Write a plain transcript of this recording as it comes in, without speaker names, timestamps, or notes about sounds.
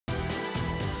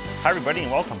Hi everybody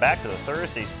and welcome back to the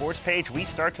Thursday Sports Page. We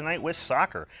start tonight with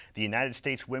soccer. The United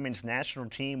States women's national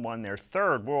team won their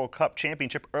third World Cup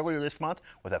championship earlier this month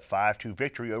with a 5-2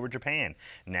 victory over Japan.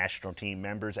 National team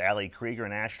members Krieger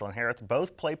and Ashlyn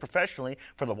both play professionally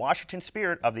for the Washington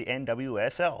Spirit of the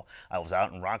NWSL. I was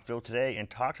out in Rockville today and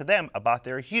talked to them about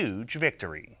their huge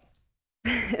victory.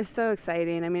 It's so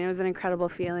exciting. I mean, it was an incredible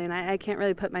feeling. I can't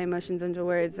really put my emotions into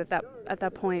words at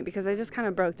that point because I just kind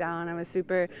of broke down. I was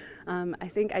super, I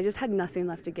think I just had nothing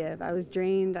left to give. I was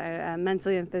drained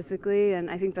mentally and physically, and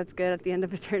I think that's good at the end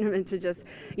of a tournament to just,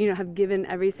 have given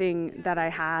everything that I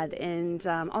had, and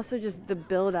also just the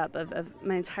buildup of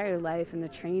my entire life and the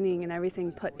training and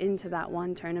everything put into that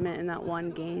one tournament and that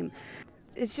one game.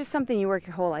 It's just something you work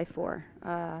your whole life for.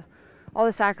 All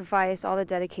the sacrifice, all the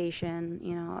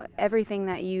dedication, everything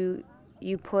that you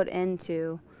put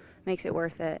into makes it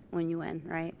worth it when you win,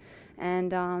 right?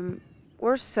 And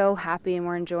we're so happy and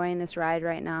we're enjoying this ride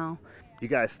right now. You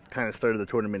guys kind of started the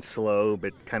tournament slow,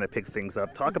 but kind of picked things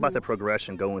up. Talk about the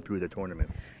progression going through the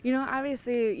tournament.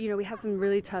 Obviously, we had some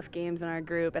really tough games in our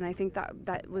group, and I think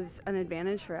that was an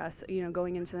advantage for us,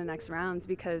 going into the next rounds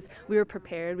because we were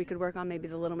prepared. We could work on maybe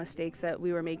the little mistakes that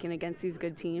we were making against these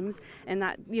good teams, and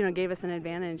that, gave us an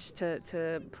advantage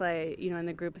to play, in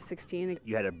the group of 16.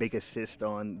 You had a big assist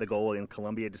on the goal in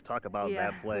Colombia. Just talk about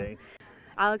that play.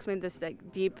 Alex made this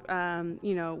deep,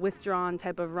 withdrawn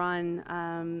type of run,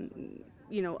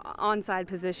 onside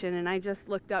position, and I just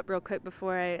looked up real quick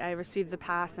before I received the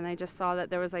pass, and I just saw that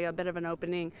there was like a bit of an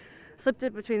opening. Slipped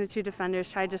it between the two defenders,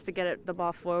 tried just to get the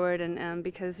ball forward, and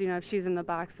because if she's in the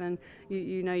box, then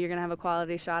you're going to have a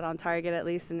quality shot on target at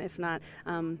least, and if not,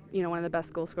 one of the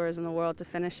best goal scorers in the world to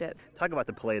finish it. Talk about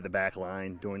the play of the back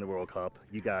line during the World Cup.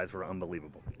 You guys were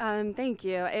unbelievable. Thank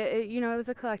you. It was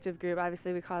a collective group.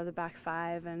 Obviously, we call it the back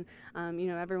five, and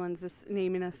everyone's just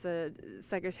naming us the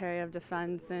Secretary of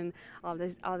Defense and all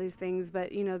these things.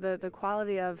 But the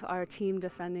quality of our team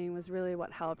defending was really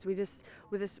what helped. We just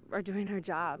are doing our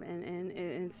job, and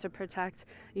it's to protect,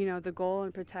 the goal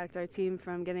and protect our team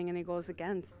from getting any goals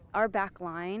against. Our back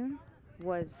line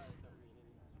was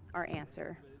our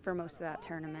answer for most of that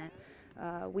tournament.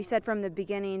 We said from the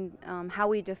beginning how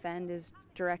we defend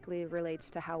directly relates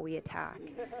to how we attack.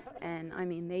 And I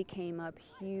mean, they came up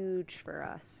huge for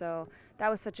us. So that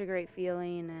was such a great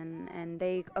feeling, and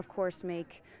they, of course,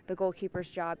 make the goalkeeper's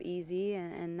job easy,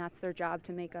 and that's their job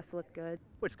to make us look good.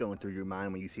 What's going through your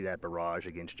mind when you see that barrage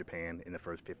against Japan in the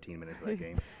first 15 minutes of that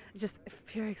game? Just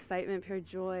pure excitement, pure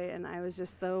joy, and I was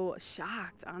just so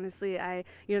shocked, honestly.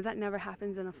 That never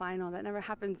happens in a final. That never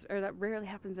happens, or that rarely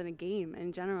happens in a game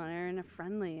in general, or in a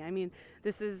friendly. I mean,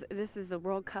 this is the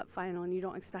World Cup final, and you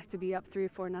don't expect to be up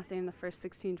 3-4-0 in the first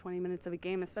 16-20 minutes of a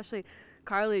game, especially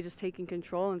Carly just taking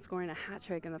control and scoring a hat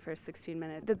trick in the first 16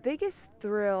 minutes. The biggest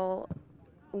thrill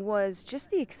was just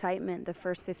the excitement the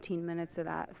first 15 minutes of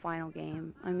that final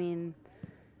game. I mean,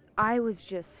 I was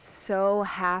just so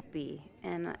happy,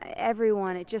 and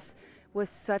everyone, it just was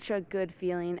such a good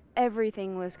feeling.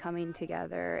 Everything was coming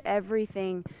together.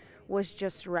 Everything was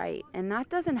just right, and that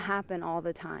doesn't happen all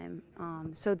the time.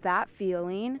 So that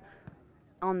feeling,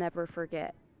 I'll never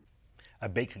forget. A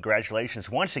big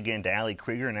congratulations once again to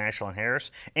Krieger and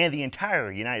Ashlyn and the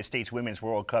entire United States Women's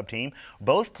World Cup team.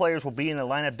 Both players will be in the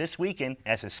lineup this weekend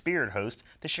as the Spirit hosts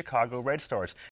the Chicago Red Stars.